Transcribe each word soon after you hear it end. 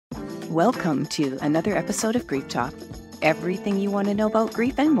Welcome to another episode of Grief Talk. Everything you want to know about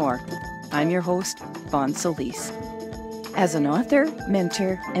grief and more. I'm your host, Vaughn Solis. As an author,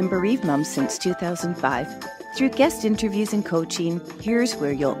 mentor, and bereaved mom since 2005, through guest interviews and coaching, here's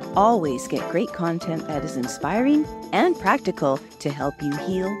where you'll always get great content that is inspiring and practical to help you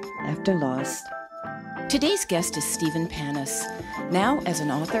heal after loss. Today's guest is Stephen Panus, now as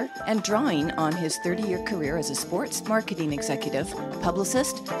an author and drawing on his 30-year career as a sports marketing executive,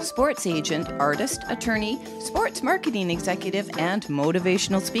 publicist, sports agent, artist, attorney, sports marketing executive, and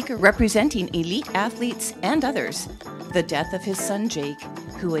motivational speaker representing elite athletes and others. The death of his son Jake,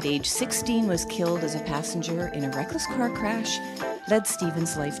 who at age 16 was killed as a passenger in a reckless car crash, led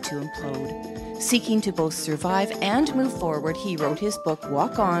Stephen's life to implode. Seeking to both survive and move forward, he wrote his book,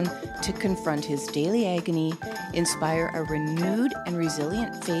 Walk On, to confront his daily agony, inspire a renewed and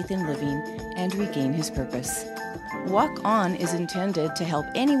resilient faith in living, and regain his purpose. Walk On is intended to help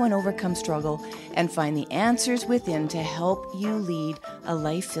anyone overcome struggle and find the answers within to help you lead a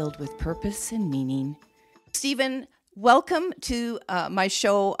life filled with purpose and meaning. Stephen, welcome to my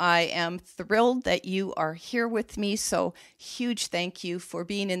show. I am thrilled that you are here with me. So huge thank you for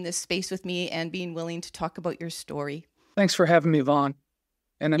being in this space with me and being willing to talk about your story. Thanks for having me, Vaughn.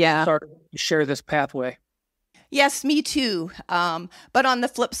 And I'm sorry to share this pathway. Yes, me too. But on the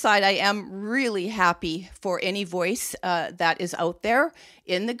flip side, I am really happy for any voice that is out there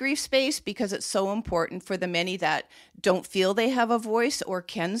in the grief space, because it's so important for the many that don't feel they have a voice or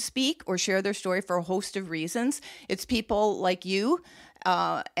can speak or share their story for a host of reasons. It's people like you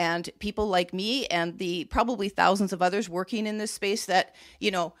and people like me and the probably thousands of others working in this space that,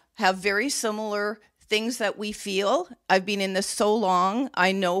 have very similar things that we feel. I've been in this so long.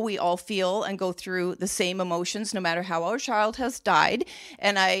 I know we all feel and go through the same emotions no matter how our child has died.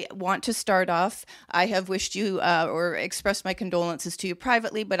 And I want to start off, I have wished you or expressed my condolences to you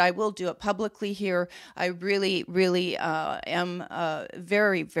privately, but I will do it publicly here. I really, really am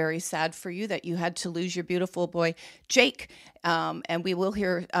very, very sad for you that you had to lose your beautiful boy, Jake. And we will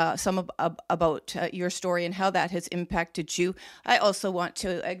hear some about your story and how that has impacted you. I also want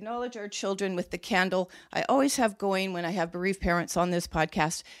to acknowledge our children with the candle I always have going when I have bereaved parents on this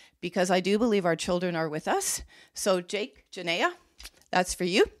podcast, because I do believe our children are with us. So Jake, Janaea, that's for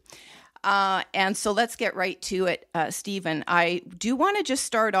you. And so let's get right to it, Stephen. I do want to just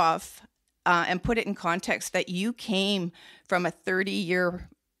start off and put it in context that you came from a 30-year,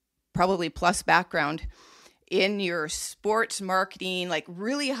 probably plus background in your sports marketing, like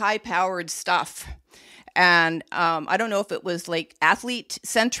really high-powered stuff. And I don't know if it was like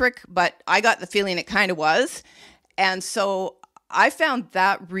athlete-centric, but I got the feeling it kind of was. And so I found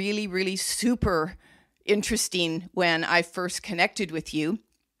that really, really super interesting when I first connected with you.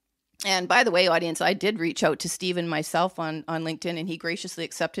 And by the way, audience, I did reach out to Stephen myself on LinkedIn, and he graciously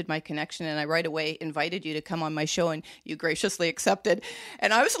accepted my connection. And I right away invited you to come on my show, and you graciously accepted.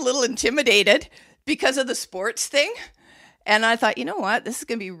 And I was a little intimidated because of the sports thing. And I thought, you know what, this is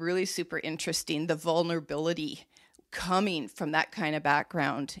going to be really super interesting, the vulnerability coming from that kind of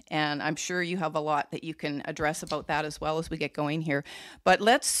background. And I'm sure you have a lot that you can address about that as well as we get going here. But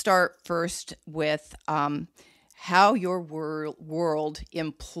let's start first with how your world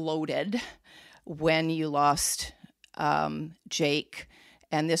imploded when you lost Jake.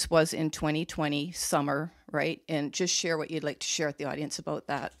 And this was in 2020 summer, right? And just share what you'd like to share with the audience about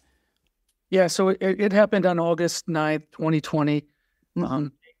that. Yeah, so it happened on August 9th, 2020.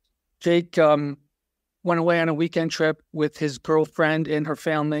 Jake went away on a weekend trip with his girlfriend and her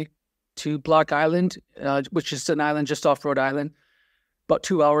family to Block Island, which is an island just off Rhode Island, about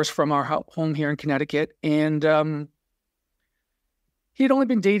 2 hours from our home here in Connecticut. And he'd only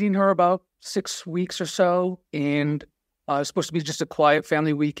been dating her about 6 weeks or so, and it was supposed to be just a quiet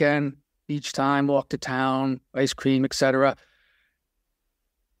family weekend, beach time, walk to town, ice cream, etc.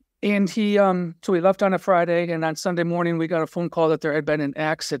 And so we left on a Friday, and on Sunday morning, we got a phone call that there had been an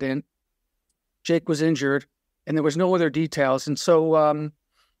accident. Jake was injured, and there was no other details. And so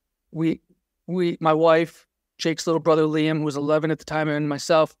my wife, Jake's little brother, Liam, who was 11 at the time, and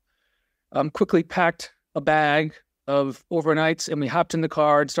myself, quickly packed a bag of overnights, and we hopped in the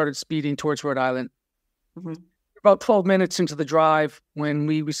car and started speeding towards Rhode Island. Mm-hmm. About 12 minutes into the drive when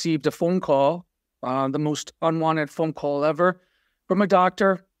we received a phone call, the most unwanted phone call ever, from a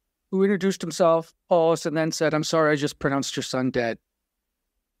doctor who introduced himself, paused, and then said, "I'm sorry, I just pronounced your son dead."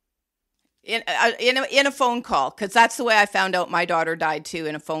 In a phone call, because that's the way I found out my daughter died too,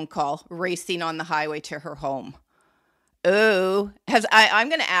 in a phone call, racing on the highway to her home. Oh, I'm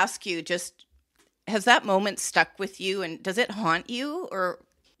going to ask you, has that moment stuck with you, and does it haunt you? Or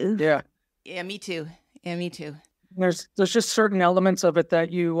Yeah. Yeah, me too. Yeah, me too. There's just certain elements of it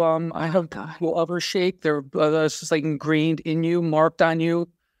that you I have will ever shake. They're it's just like ingrained in you, marked on you,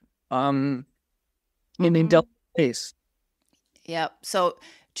 in indelible ways. Yep. So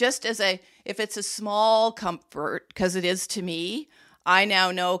just if it's a small comfort, because it is to me, I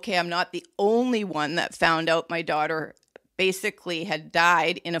now know, okay, I'm not the only one that found out my daughter basically had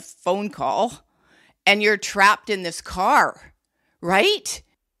died in a phone call, and you're trapped in this car, right?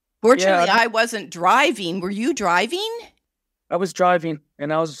 Fortunately, I wasn't driving. Were you driving? I was driving,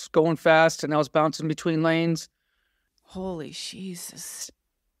 and I was going fast, and I was bouncing between lanes. Holy Jesus.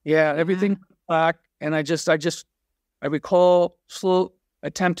 Yeah, everything back, and I recall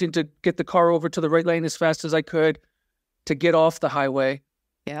attempting to get the car over to the right lane as fast as I could to get off the highway.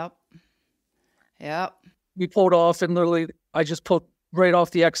 Yep. We pulled off, and literally I just pulled right off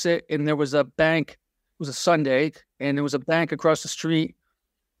the exit, and there was a bank. It was a Sunday, and there was a bank across the street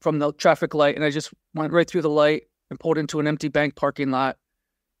from the traffic light, and I just went right through the light and pulled into an empty bank parking lot.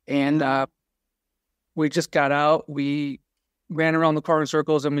 And we just got out. We ran around the car in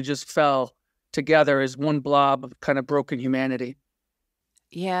circles, and we just fell together as one blob of kind of broken humanity.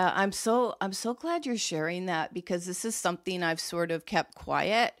 Yeah, I'm so glad you're sharing that, because this is something I've sort of kept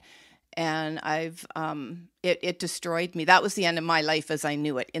quiet, and I've it destroyed me. That was the end of my life as I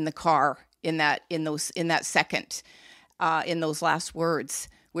knew it, in the car, in that second, in those last words,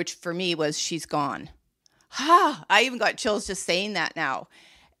 which for me was, she's gone. I even got chills just saying that now.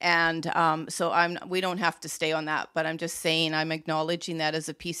 And so we don't have to stay on that, but I'm just saying, I'm acknowledging that as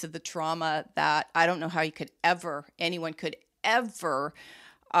a piece of the trauma that I don't know how anyone could ever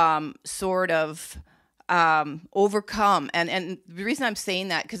sort of overcome. And the reason I'm saying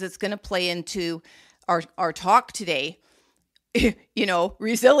that, because it's going to play into our talk today,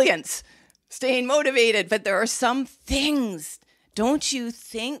 resilience, staying motivated. But there are some things, don't you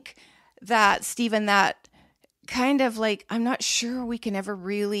think that, Stephen, that kind of like, I'm not sure we can ever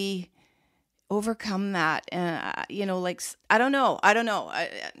really overcome that. I don't know.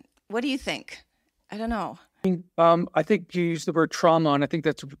 What do you think? I don't know. I think you used the word trauma, and I think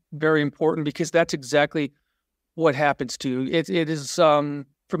that's very important, because that's exactly what happens to you. It is, for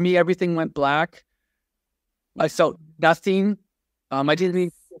me, everything went black. I felt nothing. I didn't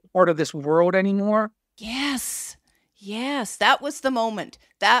even feel part of this world anymore. Yes. That was the moment.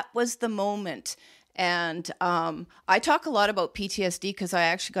 And I talk a lot about PTSD because I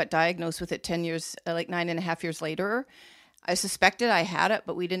actually got diagnosed with it 10 years, like 9.5 years later. I suspected I had it,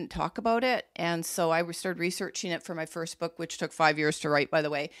 but we didn't talk about it. And so I started researching it for my first book, which took 5 years to write, by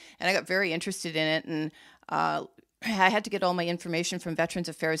the way. And I got very interested in it. And I had to get all my information from Veterans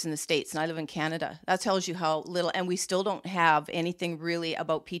Affairs in the States, and I live in Canada. That tells you how little, and we still don't have anything really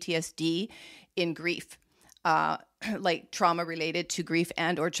about PTSD in grief, like trauma related to grief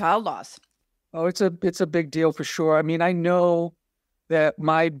and or child loss. Oh, it's a big deal for sure. I mean, I know that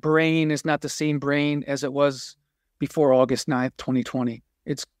my brain is not the same brain as it was before August 9th, 2020.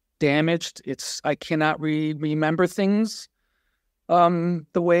 It's damaged. I cannot remember things the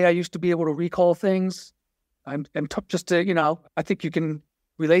way I used to be able to recall things. I think you can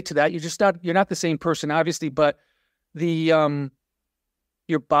relate to that. You're not the same person, obviously, but your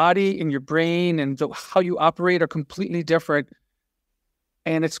body and your brain and how you operate are completely different.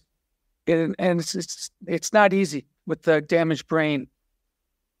 And it's not easy with the damaged brain.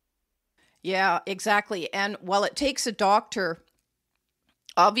 Yeah, exactly. And while it takes a doctor,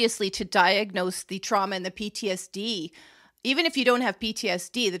 obviously, to diagnose the trauma and the PTSD, even if you don't have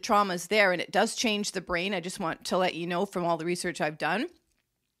PTSD, the trauma is there and it does change the brain. I just want to let you know from all the research I've done.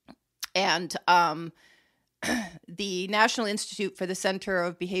 And the National Institute for the Center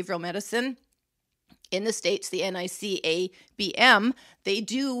of Behavioral Medicine in the States, the NICABM, they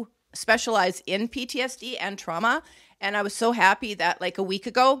do specialize in PTSD and trauma. And I was so happy that like a week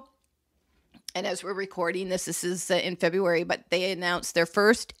ago, and as we're recording this is in February, but they announced their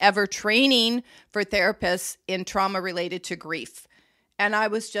first ever training for therapists in trauma related to grief. And I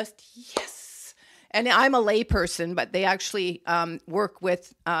was just, yes. And I'm a lay person, but they actually work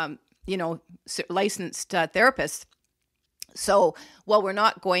with, licensed therapists. So while we're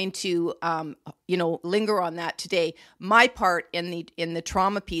not going to, linger on that today, my part in the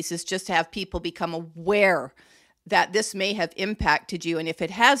trauma piece is just to have people become aware that this may have impacted you. And if it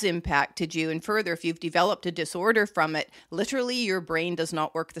has impacted you, and further, if you've developed a disorder from it, literally your brain does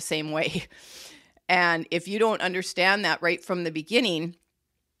not work the same way. And if you don't understand that right from the beginning,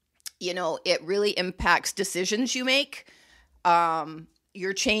 it really impacts decisions you make.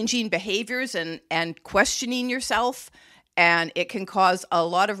 You're changing behaviors and questioning yourself. And it can cause a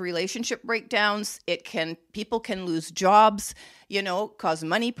lot of relationship breakdowns. People can lose jobs, cause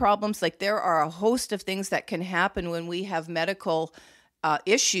money problems. Like, there are a host of things that can happen when we have medical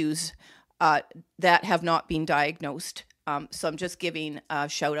issues that have not been diagnosed. So I'm just giving a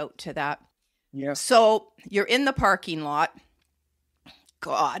shout out to that. Yeah. So you're in the parking lot.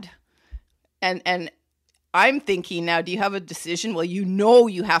 God. And I'm thinking now, do you have a decision? Well,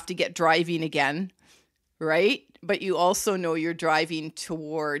 you have to get driving again, right? But you also know you're driving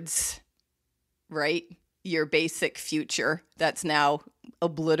towards, right, your basic future that's now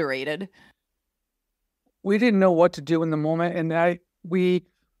obliterated. We didn't know what to do in the moment, and the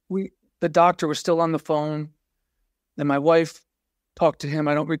doctor was still on the phone, and my wife talked to him.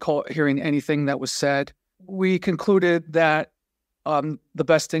 I don't recall hearing anything that was said. We concluded that the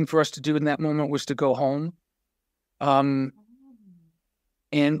best thing for us to do in that moment was to go home. And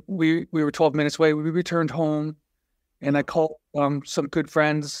we were 12 minutes away. We returned home. And I called some good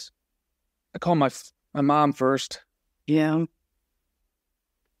friends. I called my mom first. Yeah. Then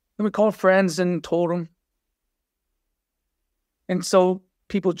we called friends and told them. And so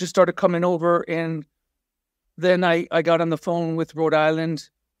people just started coming over. And then I got on the phone with Rhode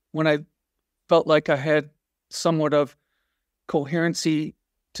Island when I felt like I had somewhat of coherency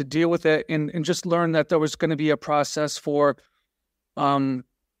to deal with it, and just learned that there was going to be a process for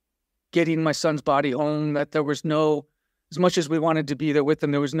getting my son's body home, that there was no, as much as we wanted to be there with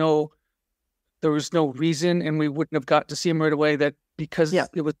him, there was no reason, and we wouldn't have got to see him right away, that because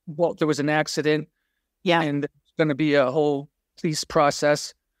there was an accident, and there's going to be a whole police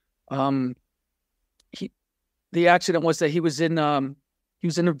process. The accident was that he was in a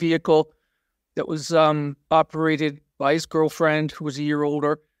vehicle that was operated by his girlfriend, who was a year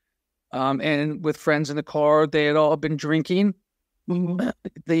older, and with friends in the car. They had all been drinking. Mm-hmm.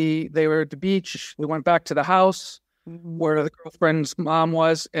 They were at the beach. We went back to the house where the girlfriend's mom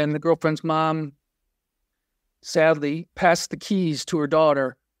was, and the girlfriend's mom sadly passed the keys to her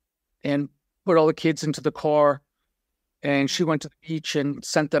daughter and put all the kids into the car, and she went to the beach and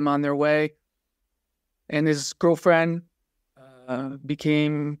sent them on their way. And his girlfriend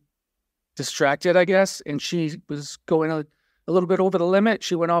became distracted, I guess, and she was going a little bit over the limit.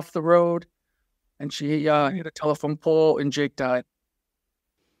 She went off the road, and she hit a telephone pole, and Jake died.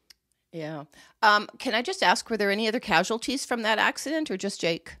 Yeah. Can I just ask, were there any other casualties from that accident, or just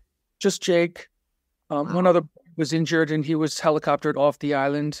Jake? Just Jake. One other was injured, and he was helicoptered off the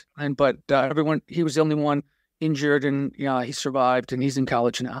island. But he was the only one injured, and he survived, and he's in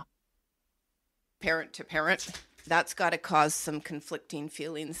college now. Parent to parent, that's got to cause some conflicting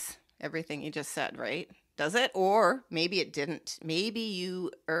feelings. Everything you just said, right? Does it? Or maybe it didn't. Maybe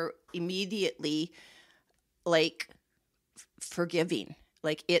you are immediately forgiving.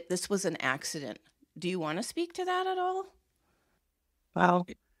 This was an accident. Do you want to speak to that at all? Well,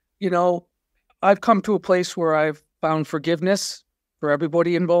 I've come to a place where I've found forgiveness for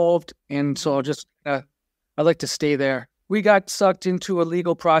everybody involved. And so I like to stay there. We got sucked into a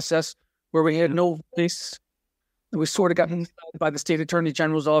legal process where we had no voice. We sort of got by the state attorney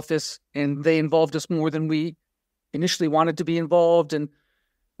general's office, and they involved us more than we initially wanted to be involved. And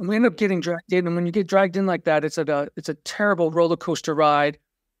we ended up getting dragged in. And when you get dragged in like that, it's a terrible roller coaster ride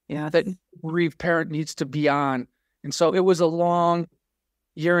that bereaved parent needs to be on. And so it was a long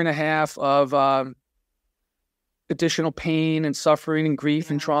year and a half of additional pain and suffering and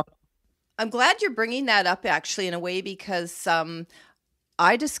grief and trauma. I'm glad you're bringing that up, actually, in a way, because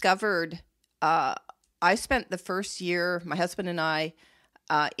I discovered I spent the first year, my husband and I,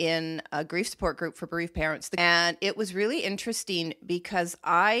 in a grief support group for bereaved parents. And it was really interesting because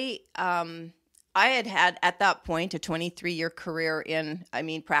I had at that point a 23-year career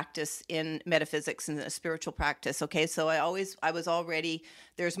practice in metaphysics and a spiritual practice. Okay, so I was already,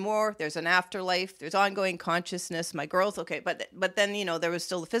 there's more, there's an afterlife, there's ongoing consciousness, my girls, okay, but then, there was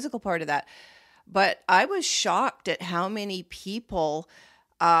still the physical part of that. But I was shocked at how many people,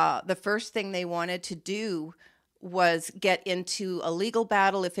 the first thing they wanted to do was get into a legal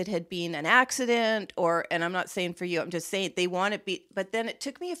battle if it had been an accident, and I'm not saying for you, I'm just saying they want to be, but then it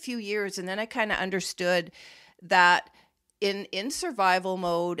took me a few years, and then I kind of understood that in survival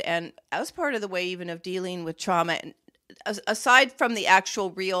mode, and as part of the way even of dealing with trauma, and aside from the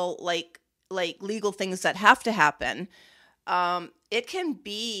actual real like legal things that have to happen, it can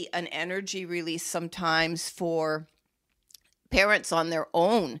be an energy release sometimes for parents on their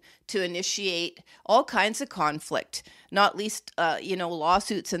own to initiate all kinds of conflict, not least,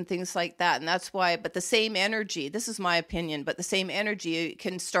 lawsuits and things like that. And that's why, but the same energy, this is my opinion, but the same energy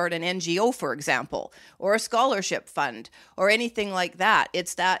can start an NGO, for example, or a scholarship fund or anything like that.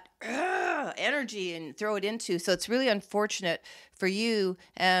 It's that energy and throw it into. So it's really unfortunate for you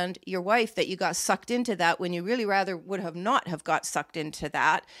and your wife that you got sucked into that when you really rather would have not have got sucked into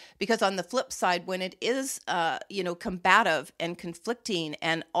that. Because on the flip side, when it is, combative and conflicting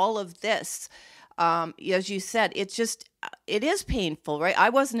and all of this, as you said, it is painful, right? I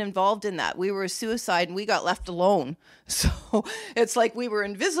wasn't involved in that. We were a suicide and we got left alone. So it's like we were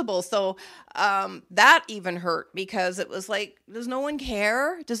invisible. So that even hurt because it was like, does no one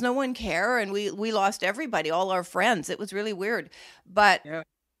care? Does no one care? And we lost everybody, all our friends. It was really weird. But,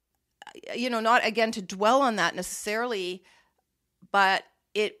 not again to dwell on that necessarily, but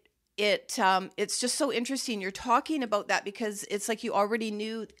it's just so interesting. You're talking about that because it's like you already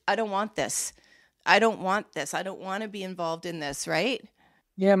knew, I don't want this. I don't want this. I don't want to be involved in this, right?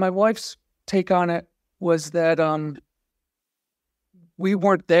 Yeah, my wife's take on it was that we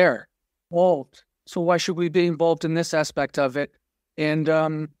weren't there involved. So why should we be involved in this aspect of it?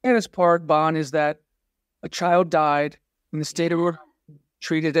 And his part, Bon, is that a child died and the state of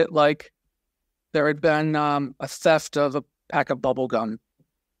treated it like there had been a theft of a pack of bubble gum.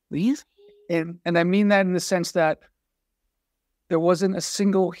 Please? And I mean that in the sense that there wasn't a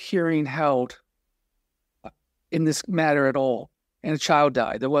single hearing held in this matter at all. And a child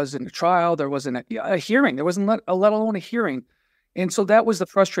died. There wasn't a trial. There wasn't a hearing. There wasn't let alone a hearing. And so that was the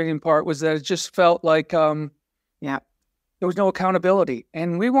frustrating part, was that it just felt like, there was no accountability.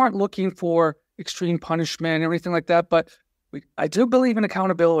 And we weren't looking for extreme punishment or anything like that, but I do believe in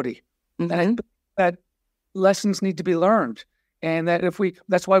accountability. Mm-hmm. And that lessons need to be learned. And that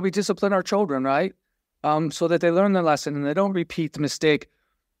that's why we discipline our children, right? So that they learn the lesson and they don't repeat the mistake.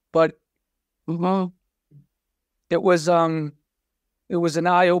 But it was an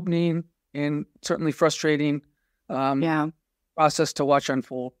eye-opening and certainly frustrating process to watch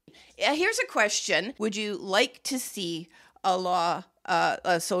unfold. Yeah, here's a question. Would you like to see a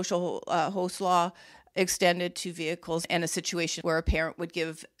social host law extended to vehicles and a situation where a parent would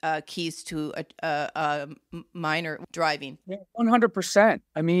give keys to a minor driving? 100%.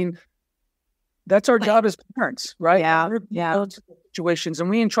 I mean, that's our job as parents, right? Yeah. Situations, and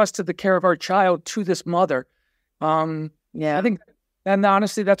we entrusted the care of our child to this mother. I think, and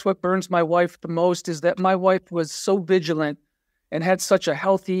honestly, that's what burns my wife the most, is that my wife was so vigilant and had such a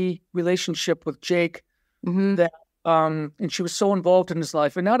healthy relationship with Jake that, and she was so involved in his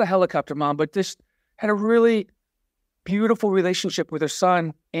life, and not a helicopter mom, but just had a really beautiful relationship with her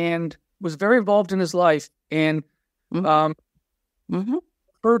son and was very involved in his life. And her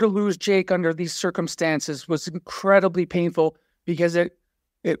to lose Jake under these circumstances was incredibly painful because it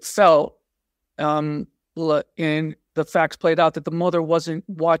felt, and the facts played out, that the mother wasn't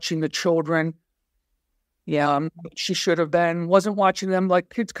watching the children. She should have been, wasn't watching them. Like,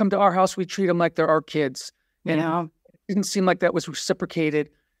 kids come to our house, we treat them like they're our kids. And it didn't seem like that was reciprocated.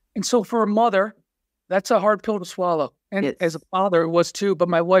 And so for a mother, that's a hard pill to swallow. And as a father, it was too. But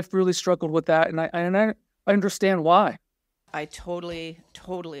my wife really struggled with that. And I understand why. I totally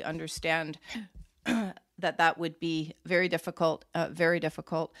understand that would be very difficult, very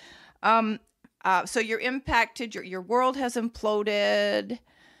difficult. So you're impacted, your world has imploded.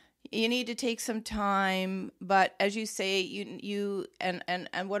 You need to take some time, but as you say, you and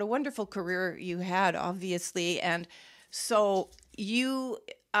what a wonderful career you had, obviously. And so you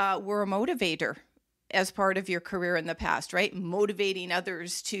were a motivator as part of your career in the past, right? Motivating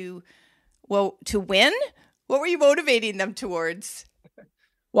others to win? What were you motivating them towards?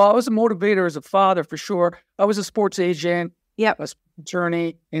 Well, I was a motivator as a father, for sure. I was a sports agent, a sports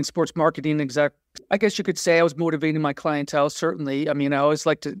attorney, and sports marketing exec. I guess you could say I was motivating my clientele, certainly. I mean, I always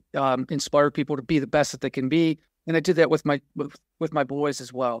like to inspire people to be the best that they can be. And I did that with my boys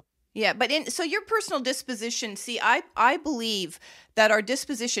as well. Yeah, but so your personal disposition, see, I believe that our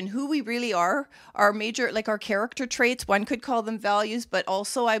disposition, who we really are, our major, like our character traits, one could call them values, but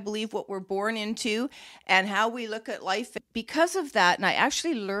also I believe what we're born into and how we look at life. Because of that, and I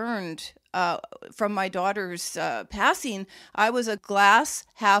actually learned from my daughter's passing, I was a glass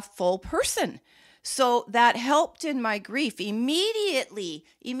half full person. So that helped in my grief. Immediately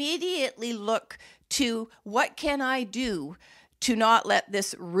look to what can I do to not let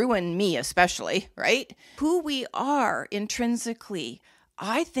this ruin me, especially, right? Who we are intrinsically,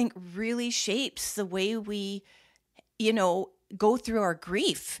 I think really shapes the way we, go through our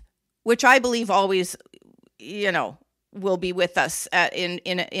grief, which I believe always, will be with us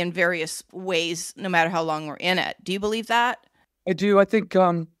in various ways, no matter how long we're in it. Do you believe that? I do. I think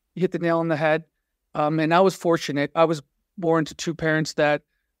you hit the nail on the head. And I was fortunate. I was born to two parents that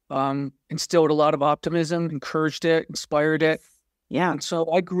instilled a lot of optimism, encouraged it, inspired it. Yeah. And so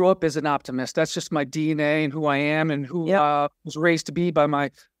I grew up as an optimist. That's just my DNA and who I am and who I was raised to be by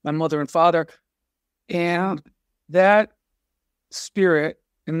my my mother and father. And that spirit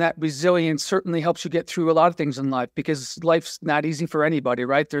and that resilience certainly helps you get through a lot of things in life, because life's not easy for anybody,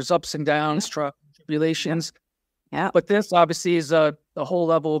 right? There's ups and downs, tribulations. Yeah. But this obviously is a whole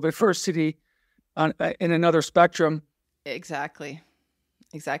level of adversity in another spectrum. Exactly.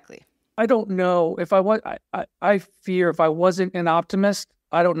 I don't know if I fear if I wasn't an optimist,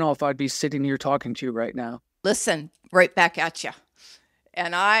 I don't know if I'd be sitting here talking to you right now. Listen, right back at you.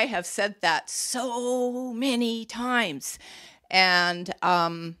 And I have said that so many times. And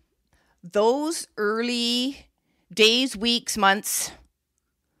those early days, weeks, months,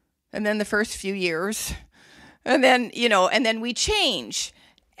 and then the first few years, and then, and then we change.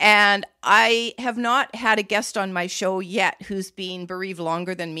 And I have not had a guest on my show yet who's been bereaved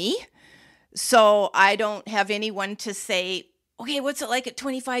longer than me. So I don't have anyone to say, okay, what's it like at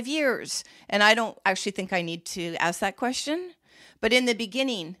 25 years? And I don't actually think I need to ask that question. But in the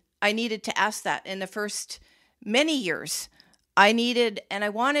beginning, I needed to ask that. In the first many years, I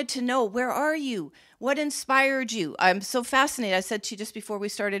wanted to know, where are you? What inspired you? I'm so fascinated. I said to you just before we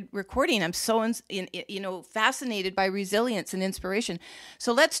started recording, I'm so fascinated by resilience and inspiration.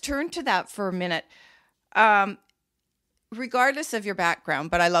 So let's turn to that for a minute. Regardless of your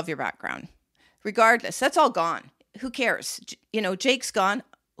background, but I love your background. Regardless, that's all gone. Who cares? Jake's gone.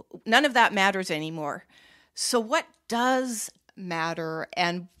 None of that matters anymore. So what does matter,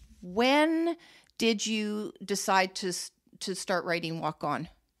 and when did you decide to start writing Walk On?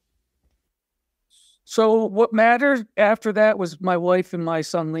 So what mattered after that was my wife and my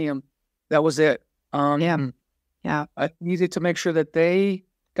son Liam. That was it. Yeah. I needed to make sure that they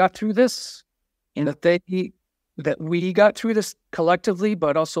got through this, and that we got through this collectively,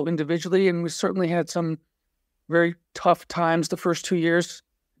 but also individually. And we certainly had some very tough times the first 2 years.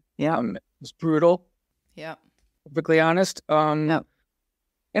 Yeah, it was brutal. Yeah, perfectly honest. Yeah.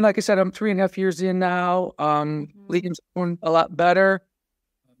 And like I said, I'm 3.5 years in now. Liam's doing a lot better.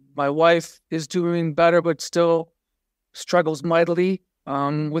 My wife is doing better, but still struggles mightily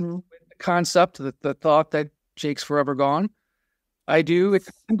with the concept, the thought that Jake's forever gone. I do.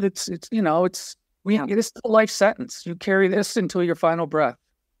 It's a life sentence. You carry this until your final breath.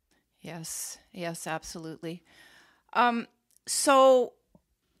 Yes, absolutely. So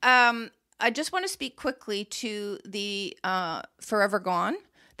I just want to speak quickly to the forever gone.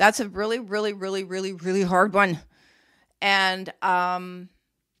 That's a really, really, really, really, really hard one. And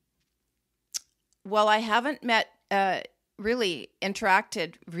well, I haven't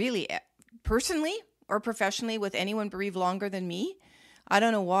interacted really personally or professionally with anyone bereaved longer than me. I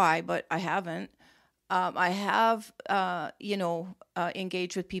don't know why, but I haven't. I have,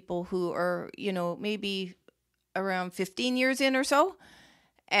 engaged with people who are, maybe around 15 years in or so.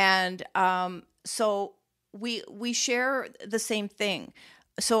 And so we share the same thing.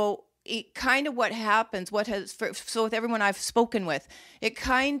 So it kind of what happens, so with everyone I've spoken with, it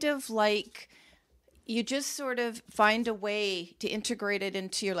kind of like you just sort of find a way to integrate it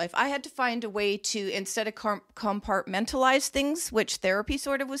into your life. I had to find a way to, instead of compartmentalize things, which therapy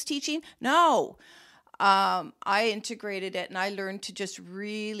sort of was teaching, no. I integrated it, and I learned to just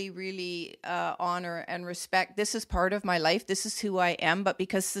really, really honor and respect. This is part of my life. This is who I am. But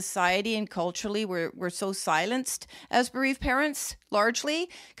because society and culturally we're so silenced as bereaved parents, largely,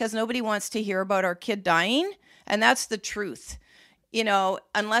 because nobody wants to hear about our kid dying. And that's the truth.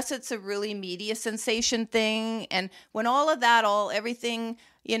 Unless it's a really media sensation thing. And when all of that, everything,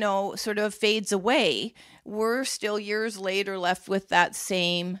 sort of fades away, we're still years later left with that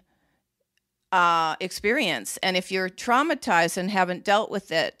same experience. And if you're traumatized and haven't dealt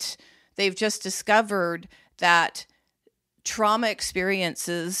with it, they've just discovered that trauma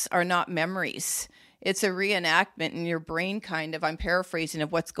experiences are not memories. It's a reenactment in your brain, kind of. I'm paraphrasing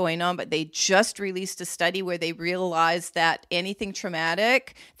of what's going on, but they just released a study where they realized that anything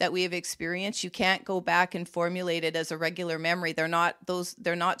traumatic that we have experienced, you can't go back and formulate it as a regular memory. They're not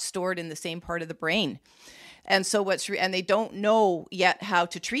stored in the same part of the brain. And so and they don't know yet how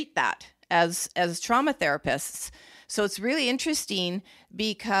to treat that as trauma therapists. So it's really interesting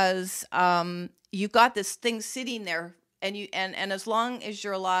because you've got this thing sitting there, and as long as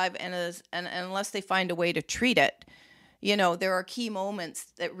you're alive, and unless they find a way to treat it, there are key moments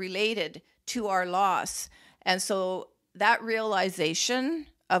that related to our loss. And so that realization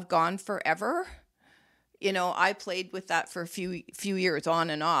of gone forever, I played with that for a few years on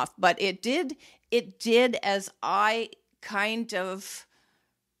and off, but it did as I kind of,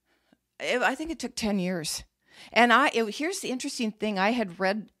 I think it took 10 years. And here's the interesting thing. I had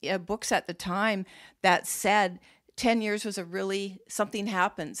read books at the time that said 10 years was something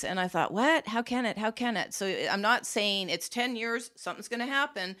happens. And I thought, what? How can it? How can it? So I'm not saying it's 10 years, something's going to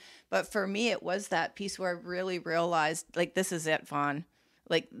happen. But for me, it was that piece where I really realized, like, this is it, Vaughn.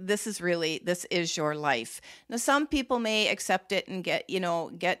 Like, this is your life. Now, some people may accept it and get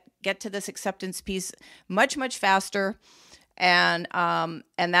to this acceptance piece much, much faster. And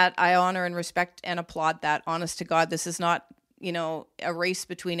that I honor and respect and applaud that. Honest to God, this is not, a race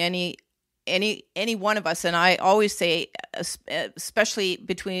between any one of us. And I always say, especially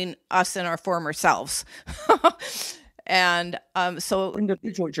between us and our former selves. And so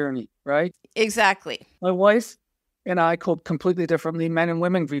individual journey, right? Exactly. My wife and I cope completely differently. Men and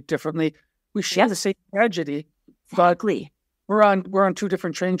women grieve differently. We share the same tragedy, but we're on two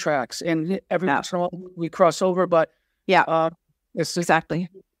different train tracks, and every once in a while we cross over. But it's exactly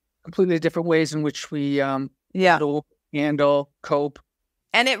completely different ways in which we handle, cope.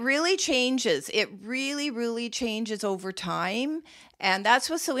 And it really changes. It really, really changes over time. And that's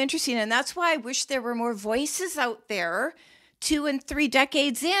what's so interesting. And that's why I wish there were more voices out there 2 and 3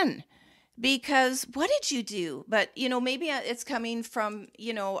 decades in. Because what did you do? But, maybe it's coming from,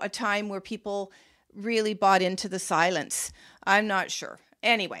 a time where people really bought into the silence. I'm not sure.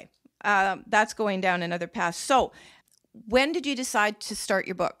 Anyway, that's going down another path. So when did you decide to start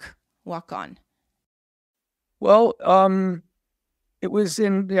your book, Walk On? Well, it was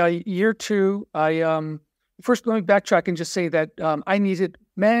in year 2. First, let me backtrack and just say that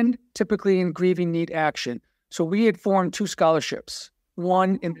men typically in grieving need action. So we had formed 2 scholarships.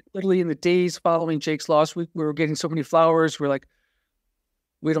 One, literally in the days following Jake's loss, we were getting so many flowers. We're like,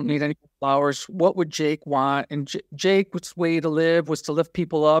 we don't need any flowers. What would Jake want? And Jake's way to live was to lift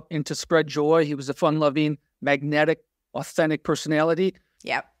people up and to spread joy. He was a fun-loving, magnetic, authentic personality.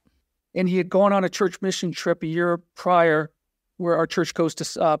 Yep. And he had gone on a church mission trip a year prior, where our church goes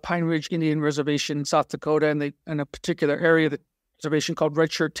to Pine Ridge Indian Reservation in South Dakota, and in a particular area of the reservation called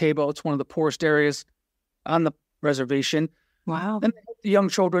Red Shirt Table. It's one of the poorest areas on the reservation. Wow. And the young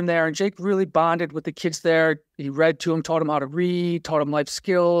children there, and Jake really bonded with the kids there. He read to them, taught them how to read, taught them life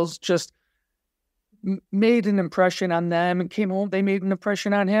skills, just made an impression on them, and came home. They made an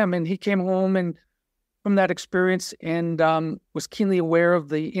impression on him, and he came home and from that experience and was keenly aware of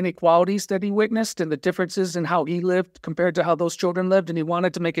the inequalities that he witnessed and the differences in how he lived compared to how those children lived, and he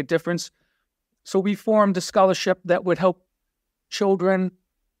wanted to make a difference. So we formed a scholarship that would help children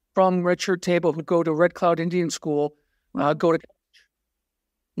from Red Shirt Table who go to Red Cloud Indian School go to college.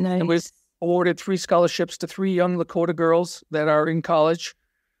 Nice. And we awarded 3 scholarships to 3 young Lakota girls that are in college.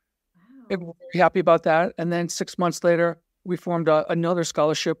 Wow. We're very happy about that. And then 6 months later, we formed another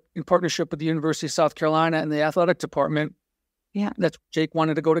scholarship in partnership with the University of South Carolina and the athletic department. Yeah. That's Jake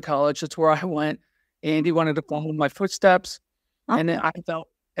wanted to go to college. That's where I went. And he wanted to follow in my footsteps. Okay. And then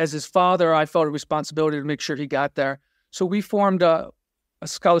as his father, I felt a responsibility to make sure he got there. So we formed a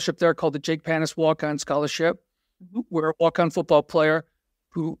scholarship there called the Jake Panus Walk-On Scholarship, where a walk-on football player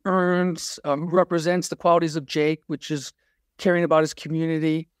who represents the qualities of Jake, which is caring about his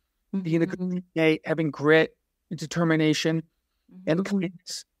community, being a good teammate, having grit, determination, and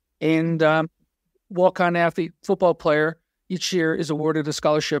kindness. And walk-on athlete football player each year is awarded a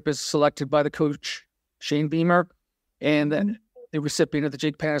scholarship as selected by the coach, Shane Beamer, and then the recipient of the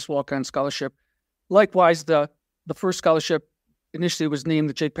Jake Panus Walk-On Scholarship. Likewise, the first scholarship initially was named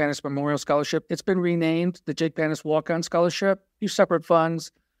the Jake Panus Memorial Scholarship. It's been renamed the Jake Panus Walk-On Scholarship, 2 separate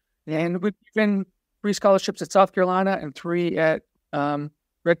funds. And we've given 3 scholarships at South Carolina and 3 at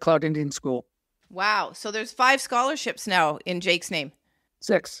Red Cloud Indian School. Wow. So there's 5 scholarships now in Jake's name.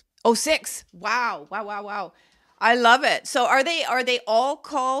 6. Oh, 6. Wow. Wow. I love it. So are they all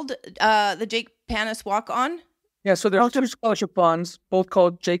called the Jake Panus Walk-On? Yeah, so there's 2 scholarship funds, both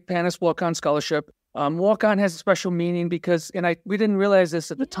called Jake Panus Walk-On Scholarship. Walk-on has a special meaning because, we didn't realize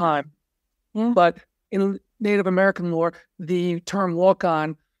this at the time, but in Native American lore, the term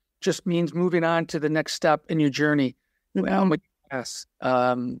walk-on just means moving on to the next step in your journey. Yes,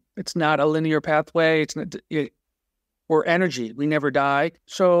 it's not a linear pathway. It's not, we're energy. We never die.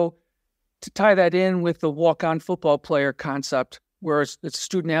 So to tie that in with the walk-on football player concept, where it's a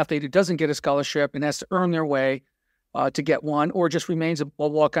student athlete who doesn't get a scholarship and has to earn their way to get one, or just remains a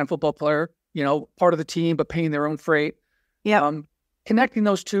walk-on football player, part of the team, but paying their own freight. Yeah. Connecting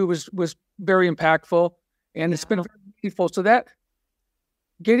those two was very impactful, and it's been very meaningful. So that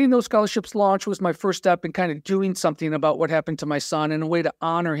getting those scholarships launched was my first step in kind of doing something about what happened to my son in a way to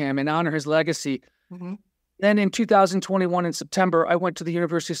honor him and honor his legacy. Then in 2021, in September, I went to the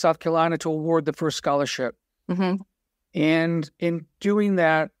University of South Carolina to award the first scholarship. And in doing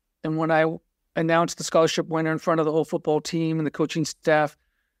that, and when I announced the scholarship winner in front of the whole football team and the coaching staff,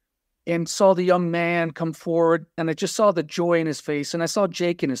 and saw the young man come forward, and I just saw the joy in his face, and I saw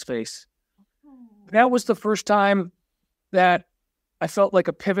Jake in his face. That was the first time that I felt like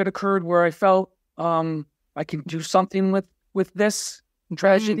a pivot occurred, where I felt I can do something with this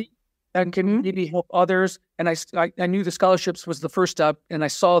tragedy and can maybe help others. And I knew the scholarships was the first step, and I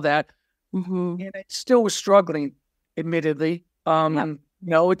saw that. And I still was struggling, admittedly.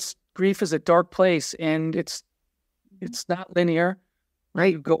 It's grief is a dark place, and it's not linear.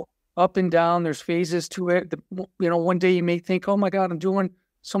 Right, you go up and down. There's phases to it. One day you may think, "Oh my God, I'm doing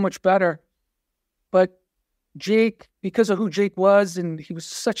so much better," but Jake, because of who Jake was, and he was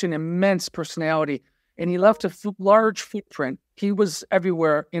such an immense personality, and he left a large footprint. He was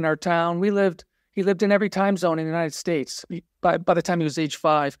everywhere in our town. He lived in every time zone in the United States by the time he was age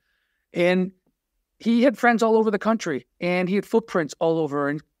 5. And he had friends all over the country, and he had footprints all over,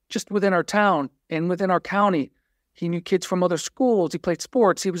 and just within our town and within our county. He knew kids from other schools. He played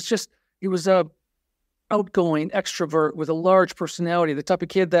sports. He was a outgoing extrovert with a large personality, the type of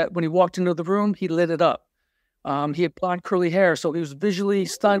kid that when he walked into the room, he lit it up. He had blonde curly hair, so he was visually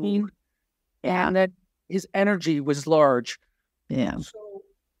stunning. And then his energy was large. Yeah. So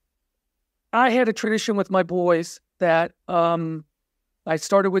I had a tradition with my boys that I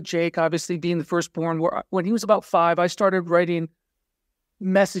started with Jake, obviously being the firstborn. When he was about 5, I started writing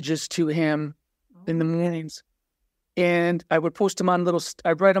messages to him in the mornings. And I would post them on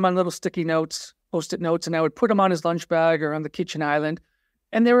I'd write them on little sticky notes, Post-it notes, and I would put them on his lunch bag or on the kitchen island.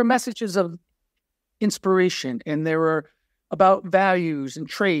 And there were messages of inspiration, and they were about values and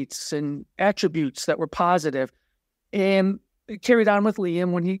traits and attributes that were positive. And it carried on with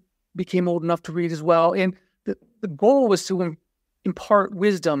Liam when he became old enough to read as well. And the goal was to impart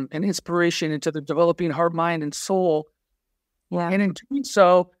wisdom and inspiration into the developing heart, mind, and soul. Yeah. And in doing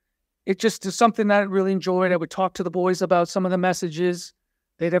so, it just is something that I really enjoyed. I would talk to the boys about some of the messages.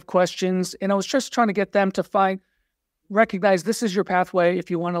 They'd have questions. And I was just trying to get them to recognize this is your pathway if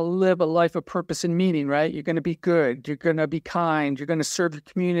you want to live a life of purpose and meaning, right? You're going to be good. You're going to be kind. You're going to serve your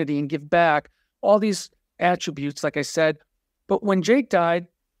community and give back. All these attributes, like I said. But when Jake died,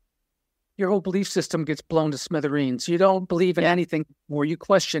 your whole belief system gets blown to smithereens. You don't believe in anything more. You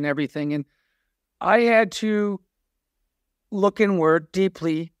question everything. And I had to look inward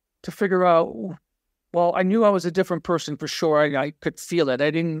deeply to figure out, well, I knew I was a different person for sure. I could feel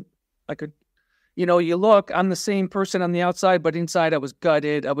it. You look, I'm the same person on the outside, but inside I was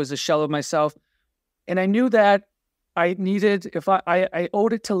gutted. I was a shell of myself. And I knew that I needed, I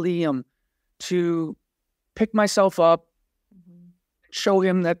owed it to Liam to pick myself up, show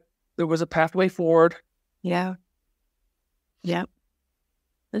him that there was a pathway forward. Yeah. Yeah.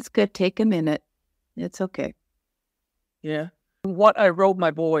 That's good. Take a minute. It's okay. Yeah. What I wrote my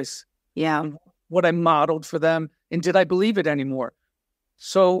boys. Yeah. What I modeled for them. And did I believe it anymore?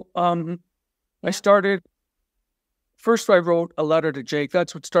 So I started, first I wrote a letter to Jake.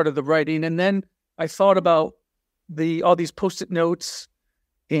 That's what started the writing. And then I thought about all these Post-it notes,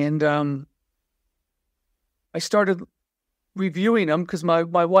 and I started reviewing them because my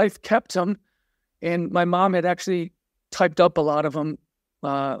wife kept them, and my mom had actually typed up a lot of them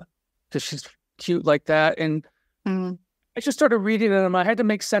because she's cute like that. And I just started reading them. I had to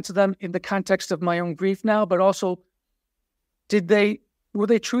make sense of them in the context of my own grief now, but also were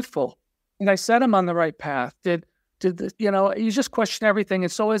they truthful? And I set them on the right path. You just question everything.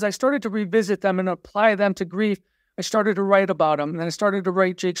 And so as I started to revisit them and apply them to grief, I started to write about them. And then I started to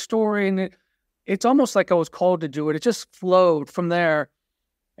write Jake's story, and it's almost like I was called to do it. It just flowed from there.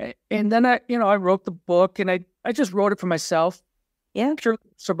 And then I wrote the book, and I just wrote it for myself. Yeah. Pure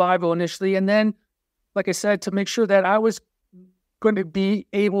survival initially. And then, like I said, to make sure that I was going to be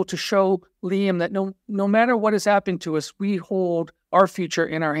able to show Liam that no matter what has happened to us, we hold our future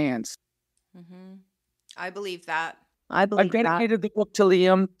in our hands. Mm-hmm. I believe that. I dedicated the book to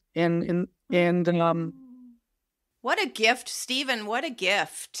Liam, and what a gift, Stephen! What a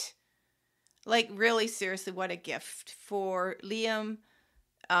gift! Like, really, seriously, what a gift for Liam,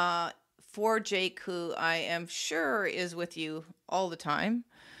 for Jake, who I am sure is with you all the time,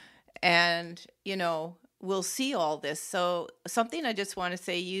 and we'll see all this. So, something I just want to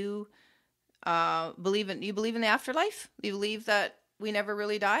say: you believe in the afterlife. You believe that we never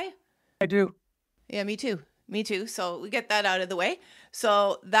really die. I do. Yeah, me too. Me too. So we get that out of the way.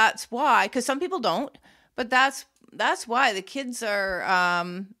 So that's why, because some people don't, but that's why the kids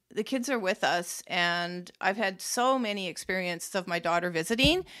are with us. And I've had so many experiences of my daughter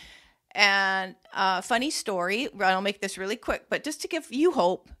visiting. And funny story, I'll make this really quick, but just to give you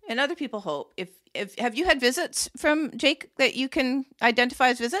hope and other people hope. If have you had visits from Jake that you can identify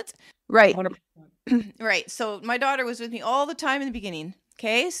as visits? Right. 100%. Right. So my daughter was with me all the time in the beginning.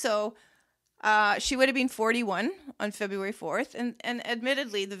 Okay, so she would have been 41 on February 4th, and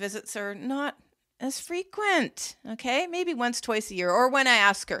admittedly, the visits are not as frequent, okay? Maybe once, twice a year, or when I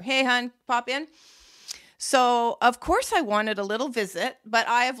ask her, hey, hon, pop in. So, of course, I wanted a little visit, but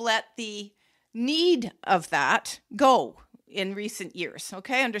I have let the need of that go in recent years,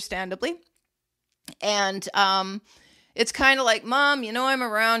 okay, understandably. And it's kind of like, Mom, you know I'm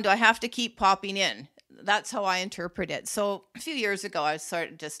around. Do I have to keep popping in? That's how I interpret it. So a few years ago, I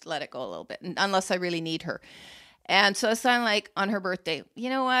started just let it go a little bit, unless I really need her. And so it's kind of like on her birthday, you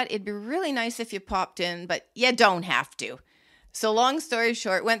know what? It'd be really nice if you popped in, but you don't have to. So long story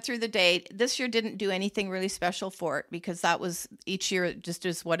short, went through the date. This year didn't do anything really special for it because that was each year it just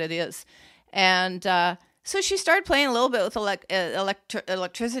is what it is. And so she started playing a little bit with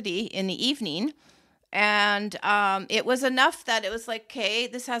electricity in the evening. And it was enough that it was like, okay,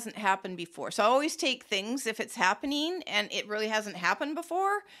 this hasn't happened before. So I always take things if it's happening and it really hasn't happened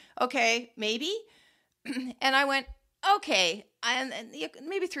before. Okay, maybe. And I went, okay. And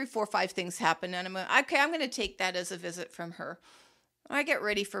maybe 3, 4, 5 things happened. And I'm like, okay, I'm going to take that as a visit from her. I get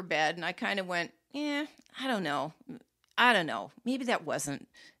ready for bed and I kind of went, I don't know. Maybe that wasn't.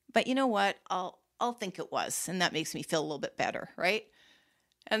 But you know what? I'll think it was. And that makes me feel a little bit better, right?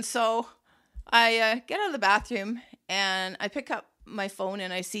 And so I get out of the bathroom and I pick up my phone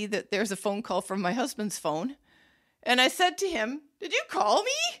and I see that there's a phone call from my husband's phone. And I said to him, did you call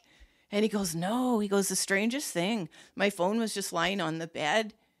me? And he goes, no. He goes, the strangest thing. My phone was just lying on the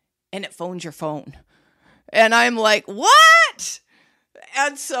bed and it phoned your phone. And I'm like, what?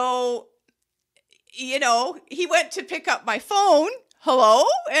 And so, he went to pick up my phone. Hello?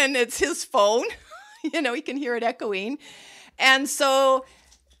 And it's his phone. He can hear it echoing. And so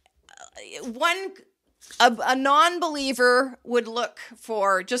a non-believer would look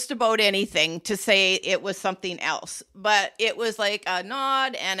for just about anything to say it was something else, but it was like a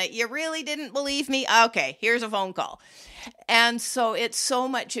nod and you really didn't believe me? Okay, here's a phone call. And so it's so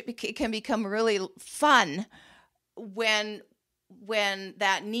much, it can become really fun when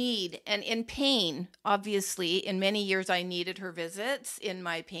that need, and in pain, obviously, in many years I needed her visits in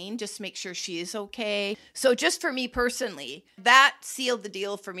my pain, just to make sure she is okay. So just for me personally, that sealed the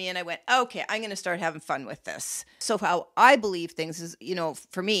deal for me. And I went, okay, I'm going to start having fun with this. So how I believe things is,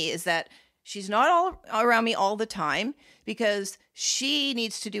 for me is that she's not all around me all the time because she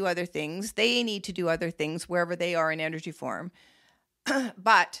needs to do other things. They need to do other things wherever they are in energy form.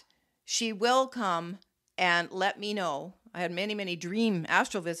 But she will come and let me know. I had many, many dream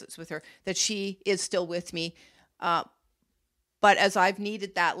astral visits with her that she is still with me. But as I've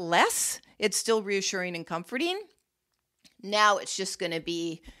needed that less, it's still reassuring and comforting. Now it's just going to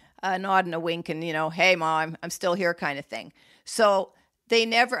be a nod and a wink and, hey, Mom, I'm still here kind of thing. So they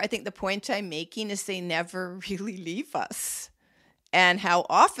never, I think the point I'm making is they never really leave us. And how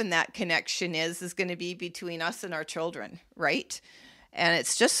often that connection is going to be between us and our children, right? And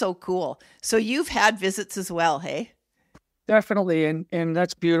it's just so cool. So you've had visits as well, hey? Definitely, and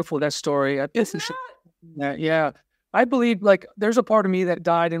that's beautiful, that story. Yeah. I believe, there's a part of me that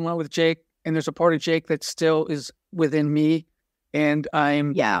died and went with Jake, and there's a part of Jake that still is within me, and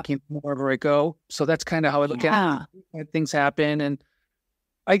I'm taking wherever I go. So that's kind of how I look at it. Things happen, and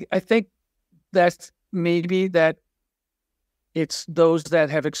I think that's maybe that it's those that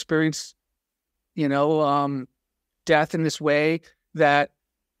have experienced, death in this way that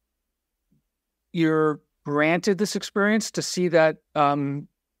you're granted this experience to see that the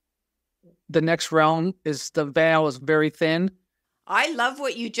next realm is, the veil is very thin. I love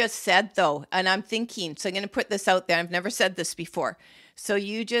what you just said, though, and I'm thinking, so I'm going to put this out there. I've never said this before. So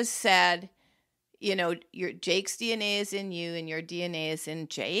you just said, your Jake's DNA is in you and your DNA is in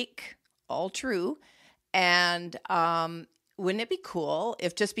Jake. All true. And wouldn't it be cool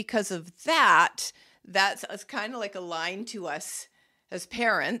if just because of that's kind of like a line to us as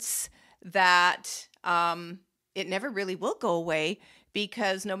parents that it never really will go away,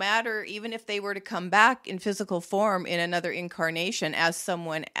 because no matter, even if they were to come back in physical form in another incarnation as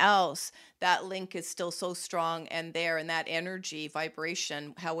someone else, that link is still so strong and there, and that energy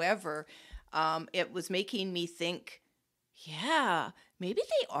vibration. However, it was making me think, maybe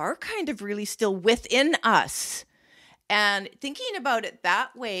they are kind of really still within us. And thinking about it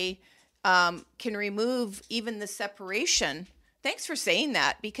that way can remove even the separation. Thanks for saying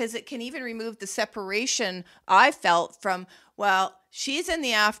that, because it can even remove the separation I felt from, well, she's in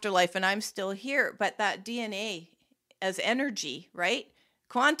the afterlife and I'm still here, but that DNA as energy, right?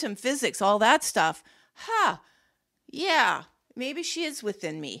 Quantum physics, all that stuff. Yeah, maybe she is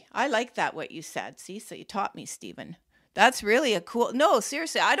within me. I like that, what you said. See, so you taught me, Stephen. That's really a cool. No,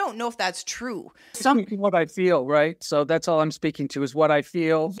 seriously, I don't know if that's true. What I feel, right? So that's all I'm speaking to is what I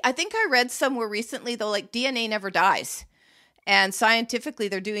feel. I think I read somewhere recently though, like DNA never dies, and scientifically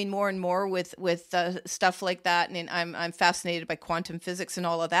they're doing more and more with stuff like that. And I'm fascinated by quantum physics and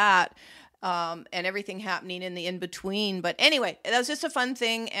all of that. And everything happening in the in-between. But anyway, that's just a fun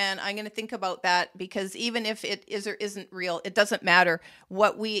thing. And I'm going to think about that, because even if it is or isn't real, it doesn't matter.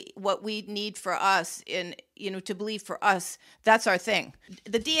 What we need for us to believe for us, that's our thing.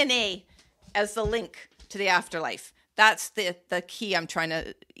 The DNA as the link to the afterlife. That's the key I'm trying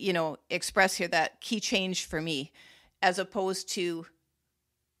to, express here, that key change for me, as opposed to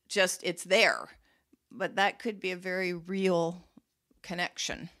just it's there. But that could be a very real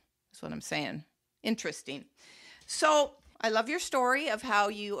connection. That's what I'm saying. Interesting. So I love your story of how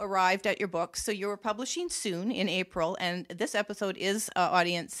you arrived at your book. So you're publishing soon in April, and this episode is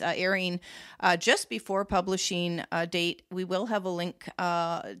audience airing just before publishing date. We will have a link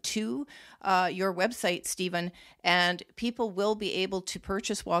to your website, Stephen, and people will be able to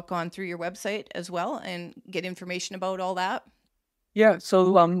purchase Walk On through your website as well and get information about all that. Yeah. So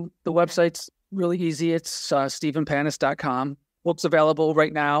the website's really easy. It's stephenpanus.com. Books available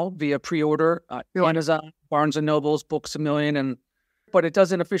right now via pre-order, Amazon, Barnes & Noble's, Books A Million, but it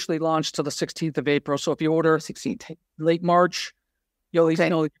doesn't officially launch till the 16th of April. So if you order 16th, late March, you'll at least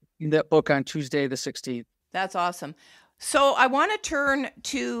know that book on Tuesday, the 16th. That's awesome. So I want to turn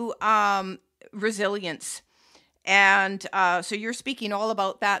to resilience. And so you're speaking all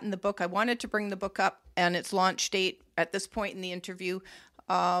about that in the book. I wanted to bring the book up and its launch date at this point in the interview.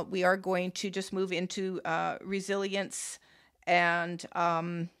 We are going to just move into resilience and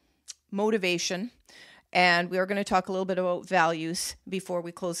motivation, and we are going to talk a little bit about values before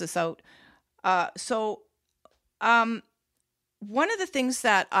we close this out. So one of the things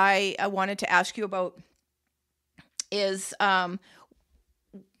that I wanted to ask you about is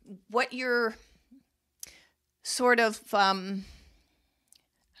what your sort of, I don't